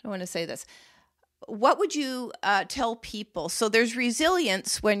want to say this, what would you tell people? So there's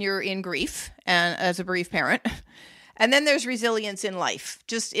resilience when you're in grief and as a bereaved parent. And then there's resilience in life,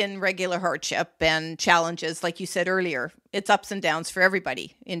 just in regular hardship and challenges. Like you said earlier, it's ups and downs for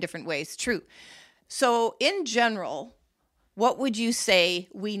everybody in different ways. True. So in general, what would you say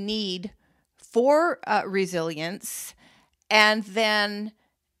we need for resilience? And then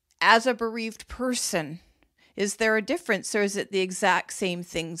as a bereaved person, is there a difference, or is it the exact same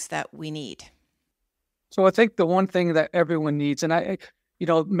things that we need? So I think the one thing that everyone needs, and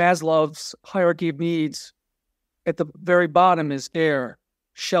Maslow's hierarchy of needs, at the very bottom is air,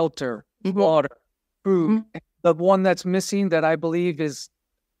 shelter, water, food. The one that's missing that I believe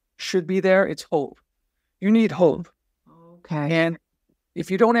should be there, it's hope. You need hope. Okay. And if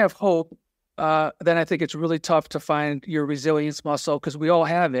you don't have hope, then I think it's really tough to find your resilience muscle, because we all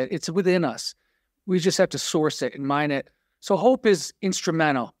have it. It's within us. We just have to source it and mine it. So hope is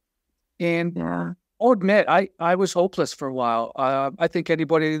instrumental. And I'll admit, I was hopeless for a while. I think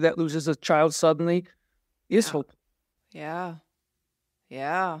anybody that loses a child suddenly is hope. Yeah.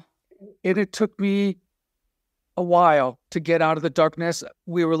 And it took me a while to get out of the darkness.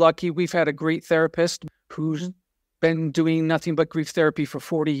 We were lucky. We've had a great therapist who's been doing nothing but grief therapy for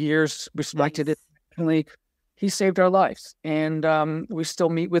 40 years, respected it. He saved our lives. And we still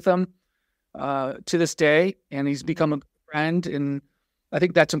meet with him to this day. And he's become a friend. And I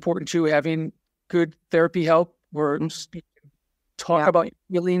think that's important too, having good therapy help where talk about your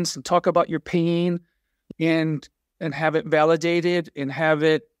feelings and talk about your pain, and have it validated and have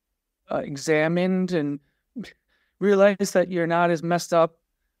it examined, and realize that you're not as messed up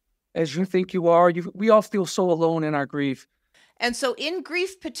as you think you are. We all feel so alone in our grief. And so in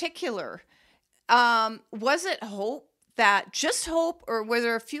grief particular, was it hope, just hope, or were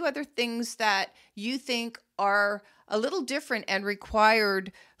there a few other things that you think are a little different and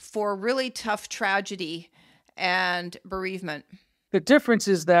required for really tough tragedy and bereavement? The difference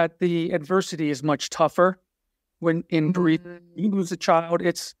is that the adversity is much tougher. When in bereavement, you lose a child,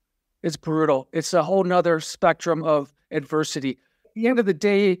 it's brutal. It's a whole nother spectrum of adversity. At the end of the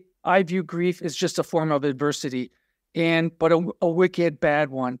day, I view grief as just a form of adversity, but a wicked, bad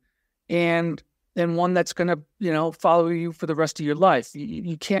one, and one that's going to, follow you for the rest of your life.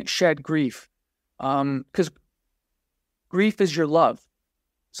 You can't shed grief, because grief is your love.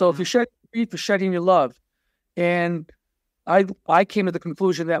 So if you shed grief, you're shedding your love. And I came to the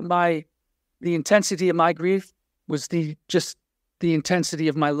conclusion that the intensity of my grief was the intensity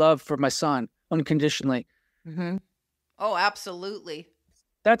of my love for my son, unconditionally. Oh, absolutely.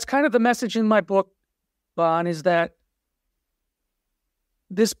 That's kind of the message in my book, Bon, is that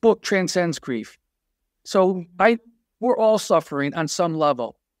this book transcends grief. So we're all suffering on some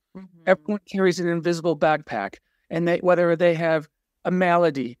level. Everyone carries an invisible backpack, and whether they have a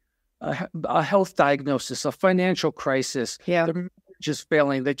malady, a health diagnosis, a financial crisis, their marriage is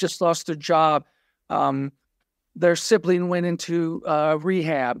failing, they just lost their job, their sibling went into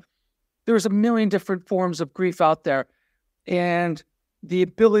rehab. There's a million different forms of grief out there. And the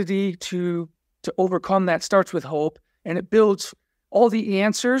ability to overcome that starts with hope, and it builds, all the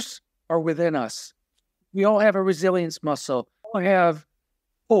answers are within us. We all have a resilience muscle. We all have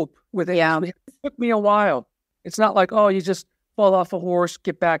hope within us. It took me a while. It's not like, oh, you just fall off a horse,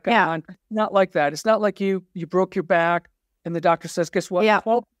 get back on. Not like that. It's not like you broke your back and the doctor says, guess what?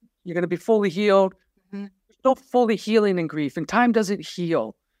 Well, you're going to be fully healed. There's no fully healing in grief, and time doesn't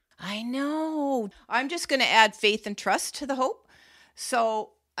heal. I know. I'm just going to add faith and trust to the hope.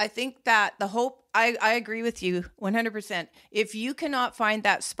 So I think that the hope, I agree with you 100%. If you cannot find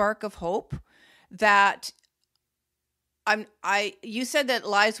that spark of hope that you said that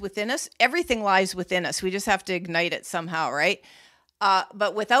lies within us, everything lies within us. We just have to ignite it somehow, right?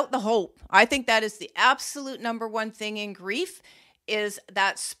 But without the hope, I think that is the absolute number one thing in grief, is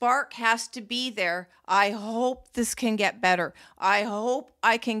that spark has to be there. I hope this can get better. I hope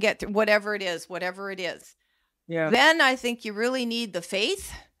I can get through whatever it is. Yeah. Then I think you really need the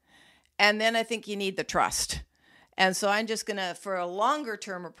faith. And then I think you need the trust. And so I'm just going to, for a longer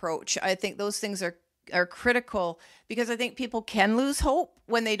term approach, I think those things are critical, because I think people can lose hope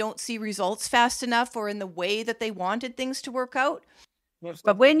when they don't see results fast enough or in the way that they wanted things to work out.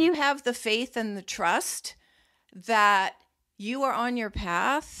 But when you have the faith and the trust that you are on your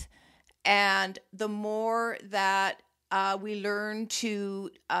path, and the more that we learn to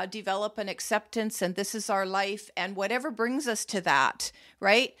develop an acceptance, and this is our life, and whatever brings us to that,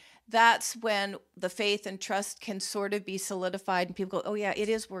 right? That's when the faith and trust can sort of be solidified, and people go, oh yeah, it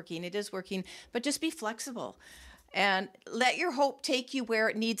is working. But just be flexible and let your hope take you where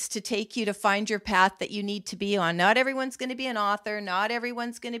it needs to take you to find your path that you need to be on. Not everyone's going to be an author. Not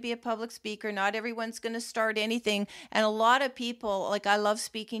everyone's going to be a public speaker. Not everyone's going to start anything. And a lot of people, like, I love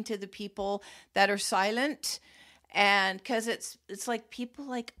speaking to the people that are silent, and because it's like people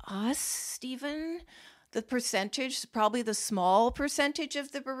like us, Stephen, the percentage, probably the small percentage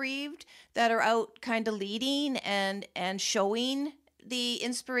of the bereaved that are out kind of leading and showing the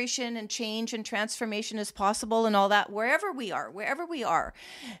inspiration and change and transformation is possible and all that, wherever we are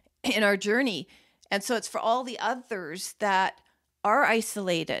in our journey. And so it's for all the others that are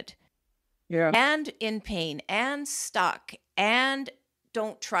isolated and in pain and stuck and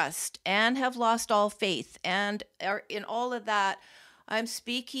don't trust and have lost all faith and are in all of that. I'm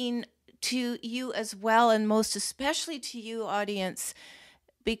speaking to you as well, and most especially to you, audience,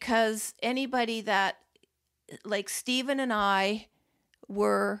 because anybody that, like Stephen and I,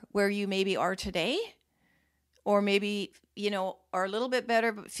 were where you maybe are today, or maybe, are a little bit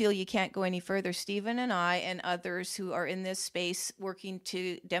better but feel you can't go any further. Stephen and I and others who are in this space working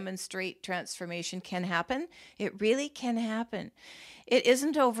to demonstrate transformation can happen. It really can happen. It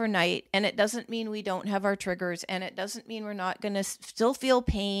isn't overnight, and it doesn't mean we don't have our triggers, and it doesn't mean we're not going to still feel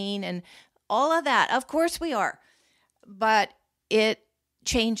pain and all of that. Of course we are, but it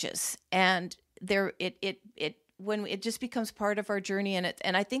changes, and when it just becomes part of our journey,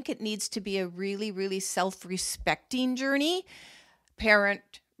 and I think it needs to be a really, really self-respecting journey, parent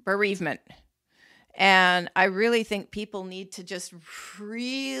bereavement. And I really think people need to just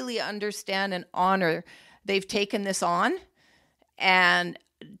really understand and honor they've taken this on, and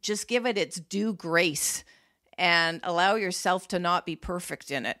just give it its due grace and allow yourself to not be perfect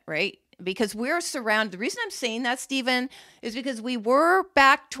in it, right? Because we're surrounded. The reason I'm saying that, Stephen, is because we were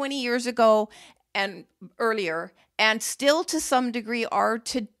back 20 years ago and earlier, and still to some degree are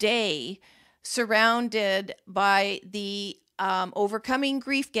today, surrounded by the overcoming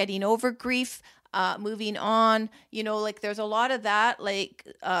grief, getting over grief, moving on. Like there's a lot of that, like,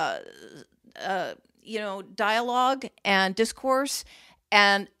 dialogue and discourse.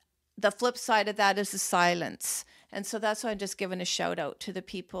 And the flip side of that is the silence. And so that's why I'm just giving a shout out to the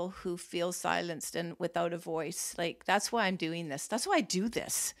people who feel silenced and without a voice. Like, that's why I'm doing this. That's why I do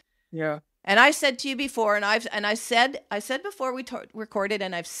this. Yeah. And I said to you before, and I said before we recorded,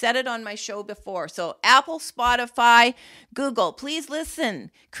 and I've said it on my show before. So Apple, Spotify, Google, please listen.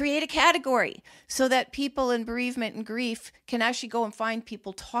 Create a category so that people in bereavement and grief can actually go and find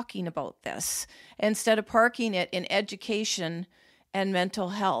people talking about this instead of parking it in education and mental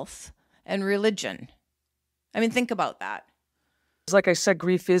health and religion. I mean, think about that. Like I said,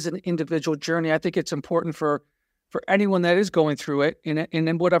 grief is an individual journey. I think it's important for anyone that is going through it, and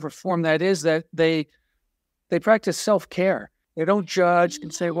in whatever form that is, that they practice self-care. They don't judge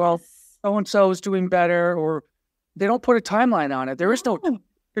and say, well, so-and-so is doing better, or they don't put a timeline on it. There is no,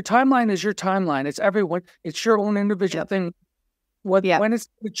 your timeline is your timeline. It's everyone. It's your own individual thing. When it's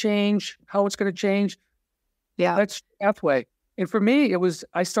going to change, how it's going to change. Yeah. That's pathway. And for me,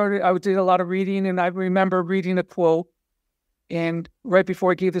 I did a lot of reading, and I remember reading a quote, and right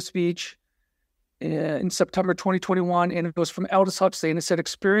before I gave the speech in September 2021, and it was from Aldous Huxley, and it said,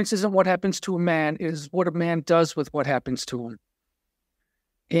 experience isn't what happens to a man, it is what a man does with what happens to him.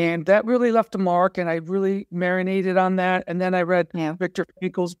 And that really left a mark, and I really marinated on that. And then I read Viktor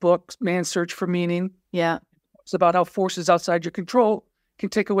Frankl's book, Man's Search for Meaning. Yeah. It's about how forces outside your control can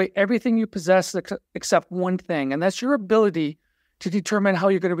take away everything you possess except one thing, and that's your ability to determine how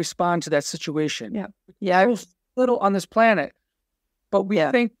you're going to respond to that situation. Yeah. Yeah. There's little on this planet, but we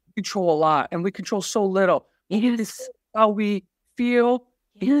think we control a lot, and we control so little. It's how we feel,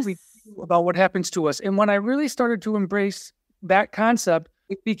 we feel about what happens to us. And when I really started to embrace that concept,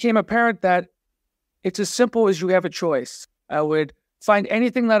 it became apparent that it's as simple as you have a choice. I would find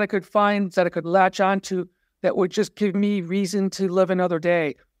anything that I could find that I could latch onto that would just give me reason to live another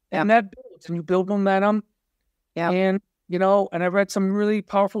day. And that builds, and you build momentum. Yeah. And, and I read some really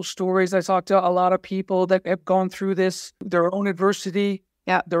powerful stories. I talked to a lot of people that have gone through this, their own adversity,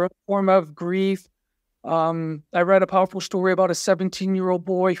 their own form of grief. I read a powerful story about a 17-year-old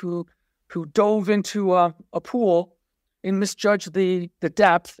boy who dove into a pool and misjudged the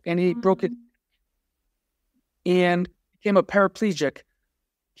depth, and he broke it and became a paraplegic.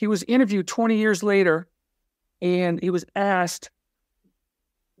 He was interviewed 20 years later, and he was asked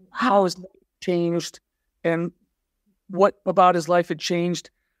how his life changed and what about his life had changed.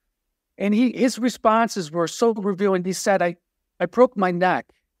 And his responses were so revealing. He said, I broke my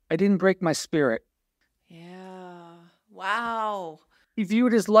neck. I didn't break my spirit. Yeah. Wow. He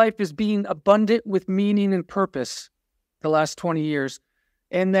viewed his life as being abundant with meaning and purpose the last 20 years.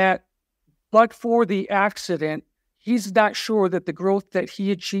 And that, but for the accident, he's not sure that the growth that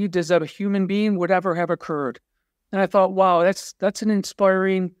he achieved as a human being would ever have occurred. And I thought, wow, that's an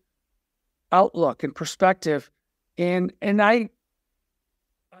inspiring outlook and perspective. And I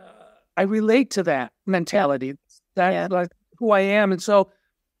relate to that mentality. That's like who I am. And so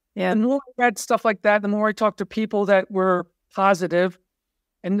the more I read stuff like that, the more I talked to people that were positive,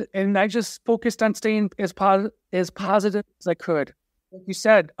 and I just focused on staying as positive as I could. Like you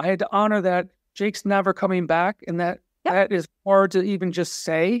said, I had to honor that Jake's never coming back, and that is hard to even just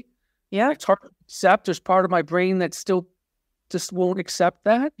say. Yeah, it's hard to accept. There's part of my brain that still just won't accept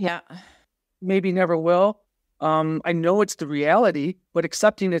that. Yeah, maybe never will. I know it's the reality, but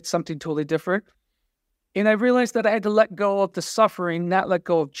accepting it's something totally different. And I realized that I had to let go of the suffering, not let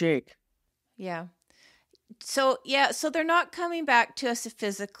go of Jake. Yeah. So they're not coming back to us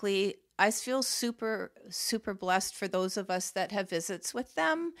physically. I feel super, super blessed for those of us that have visits with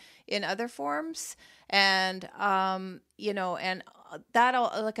them in other forms. And, and that,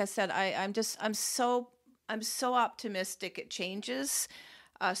 like I said, I'm so optimistic it changes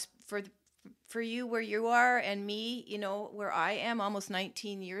for you where you are, and me, where I am almost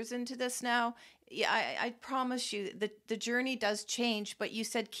 19 years into this now. Yeah, I promise you the journey does change, but you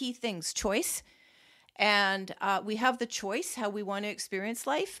said key things, choice. And we have the choice how we want to experience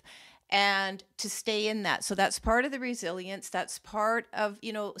life and to stay in that. So that's part of the resilience. That's part of,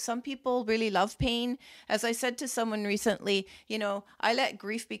 some people really love pain. As I said to someone recently, I let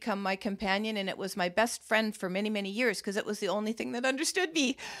grief become my companion, and it was my best friend for many, many years because it was the only thing that understood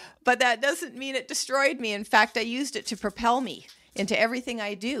me. But that doesn't mean it destroyed me. In fact, I used it to propel me into everything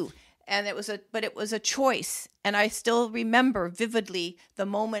I do. And it was a choice. And I still remember vividly the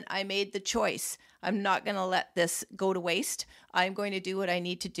moment I made the choice. I'm not going to let this go to waste. I'm going to do what I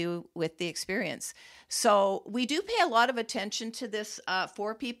need to do with the experience. So we do pay a lot of attention to this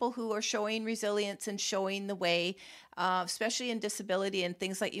for people who are showing resilience and showing the way, especially in disability and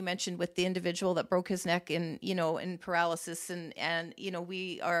things like you mentioned with the individual that broke his neck in paralysis. And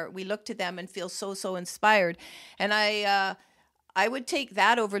we look to them and feel so inspired. And I would take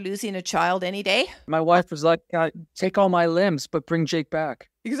that over losing a child any day. My wife was like, take all my limbs, but bring Jake back.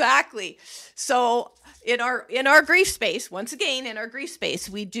 Exactly. So in our grief space, once again, in our grief space,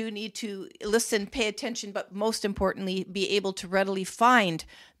 we do need to listen, pay attention, but most importantly, be able to readily find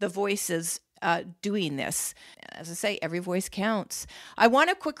the voices doing this. As I say, every voice counts. I want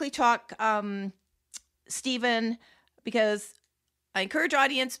to quickly talk, Stephen, because I encourage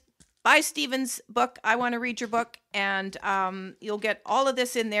audience, buy Stephen's book. I want to read your book, and you'll get all of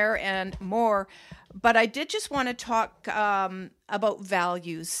this in there and more. But I did just want to talk about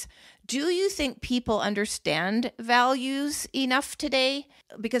values. Do you think people understand values enough today?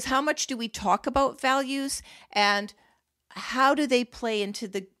 Because how much do we talk about values, and how do they play into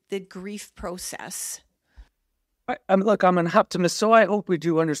the grief process? I'm an optimist, so I hope we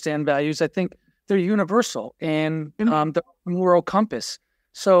do understand values. I think they're universal and the moral compass.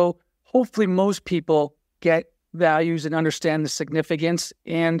 So hopefully most people get values and understand the significance.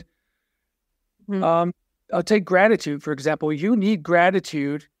 And I'll take gratitude, for example. You need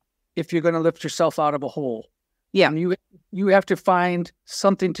gratitude if you're going to lift yourself out of a hole. Yeah. And you have to find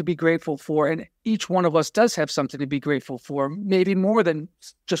something to be grateful for. And each one of us does have something to be grateful for, maybe more than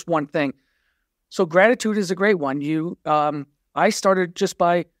just one thing. So gratitude is a great one. I started just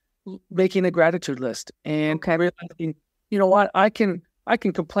by making a gratitude list and realizing, you know what, I can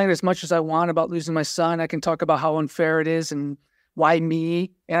complain as much as I want about losing my son. I can talk about how unfair it is and why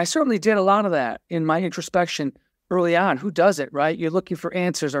me. And I certainly did a lot of that in my introspection early on. Who does it, right? You're looking for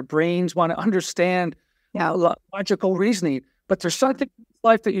answers. Our brains want to understand logical reasoning, but there's something in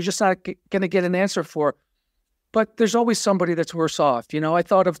life that you're just not going to get an answer for. But there's always somebody that's worse off. I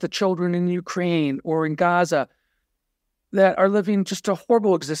thought of the children in Ukraine or in Gaza that are living just a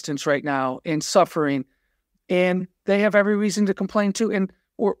horrible existence right now and suffering, and they have every reason to complain too. And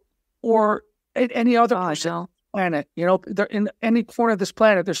or at any other planet, they're in any corner of this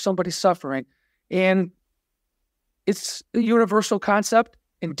planet, there's somebody suffering, and it's a universal concept.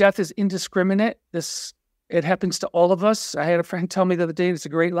 And death is indiscriminate. It happens to all of us. I had a friend tell me the other day, it's a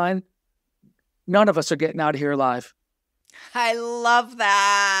great line, none of us are getting out of here alive. I love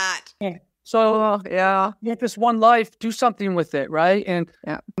that. So you have this one life, do something with it, right? And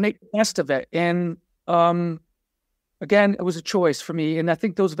make the best of it. And again, it was a choice for me. And I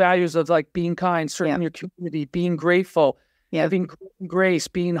think those values of like being kind, serving your community, being grateful, having grace,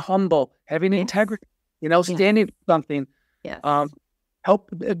 being humble, having integrity, standing for something.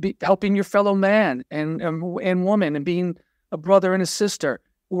 Helping your fellow man and woman, and being a brother and a sister.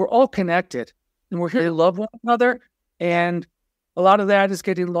 We're all connected, and we're here to love one another. And a lot of that is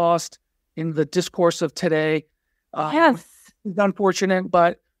getting lost in the discourse of today. It's unfortunate,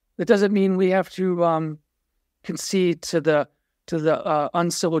 but it doesn't mean we have to concede to the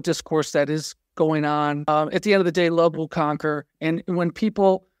uncivil discourse that is going on. At the end of the day, love will conquer, and when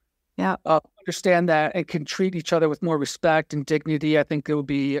people understand that and can treat each other with more respect and dignity, I think it will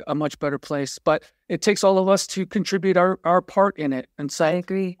be a much better place. But it takes all of us to contribute our part in it. And so I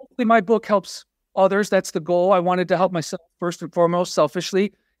agree. Hopefully my book helps others. That's the goal. I wanted to help myself first and foremost,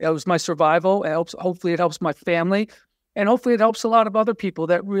 selfishly. It was my survival. Hopefully it helps my family. And hopefully it helps a lot of other people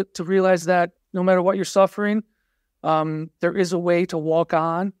to realize that no matter what you're suffering, there is a way to walk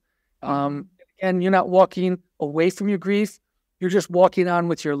on. And you're not walking away from your grief. You're just walking on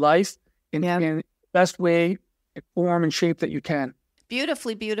with your life in the best way, form, and shape that you can.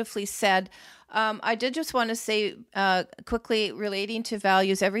 Beautifully, beautifully said. I did just want to say quickly, relating to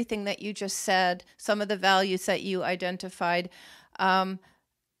values, everything that you just said, some of the values that you identified,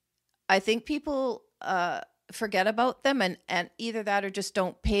 I think people forget about them and either that or just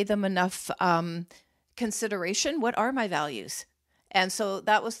don't pay them enough consideration. What are my values? And so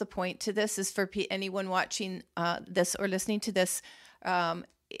that was the point to this, is for anyone watching this or listening to this,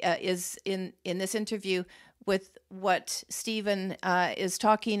 is in this interview with what Stephen is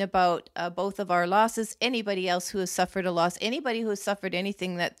talking about, both of our losses, anybody else who has suffered a loss, anybody who has suffered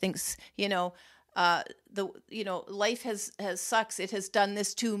anything that thinks, life has sucks, it has done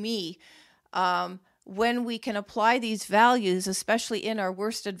this to me. When we can apply these values, especially in our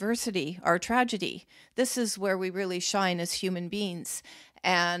worst adversity, our tragedy, this is where we really shine as human beings.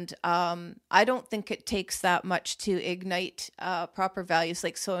 And I don't think it takes that much to ignite proper values.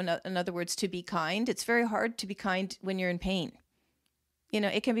 In other words, to be kind. It's very hard to be kind when you're in pain.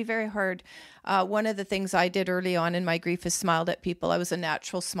 It can be very hard. One of the things I did early on in my grief is smiled at people. I was a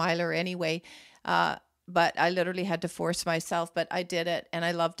natural smiler anyway, but I literally had to force myself. But I did it, and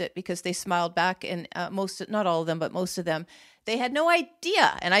I loved it because they smiled back. And not all of them, but most of them, they had no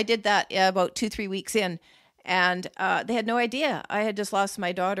idea. And I did that about 2-3 weeks in. And they had no idea. I had just lost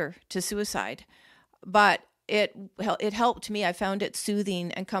my daughter to suicide. But it helped me. I found it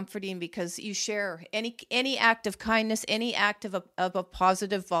soothing and comforting because you share any act of kindness, any act of a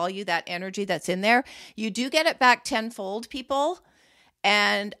positive value, that energy that's in there, you do get it back tenfold, people.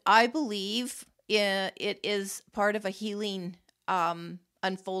 And I believe it is part of a healing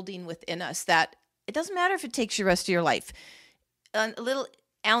unfolding within us, that it doesn't matter if it takes you the rest of your life. A little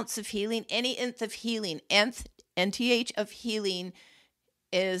ounce of healing, any nth of healing, nth of healing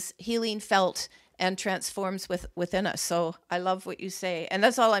is healing felt and transforms within us. So I love what you say. And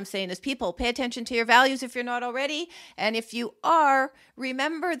that's all I'm saying is, people, pay attention to your values if you're not already. And if you are,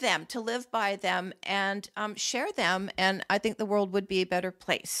 remember them, to live by them, and share them. And I think the world would be a better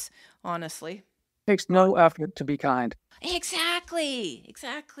place, honestly. It takes no effort to be kind. Exactly.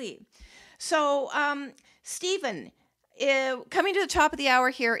 So Stephen, coming to the top of the hour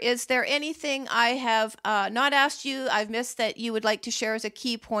here, is there anything I have not asked you, I've missed, that you would like to share as a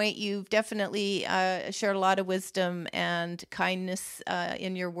key point? You've definitely shared a lot of wisdom and kindness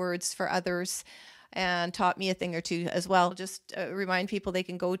in your words for others, and taught me a thing or two as well. Just remind people they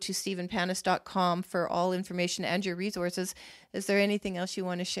can go to stephenpanus.com for all information and your resources. Is there anything else you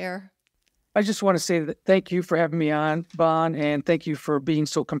want to share? I just want to say that thank you for having me on, Bon, and thank you for being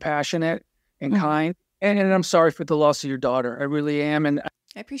so compassionate and kind. And I'm sorry for the loss of your daughter. I really am. And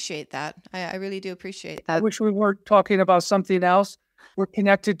I appreciate that. I really do appreciate that. I wish we weren't talking about something else. We're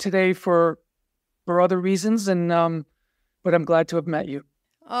connected today for other reasons, and but I'm glad to have met you.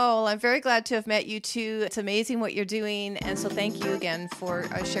 Oh, well, I'm very glad to have met you too. It's amazing what you're doing. And so thank you again for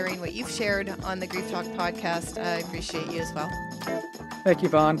sharing what you've shared on the Grief Talk podcast. I appreciate you as well. Thank you,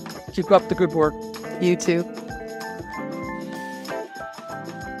 Vaughn. Keep up the good work. You too.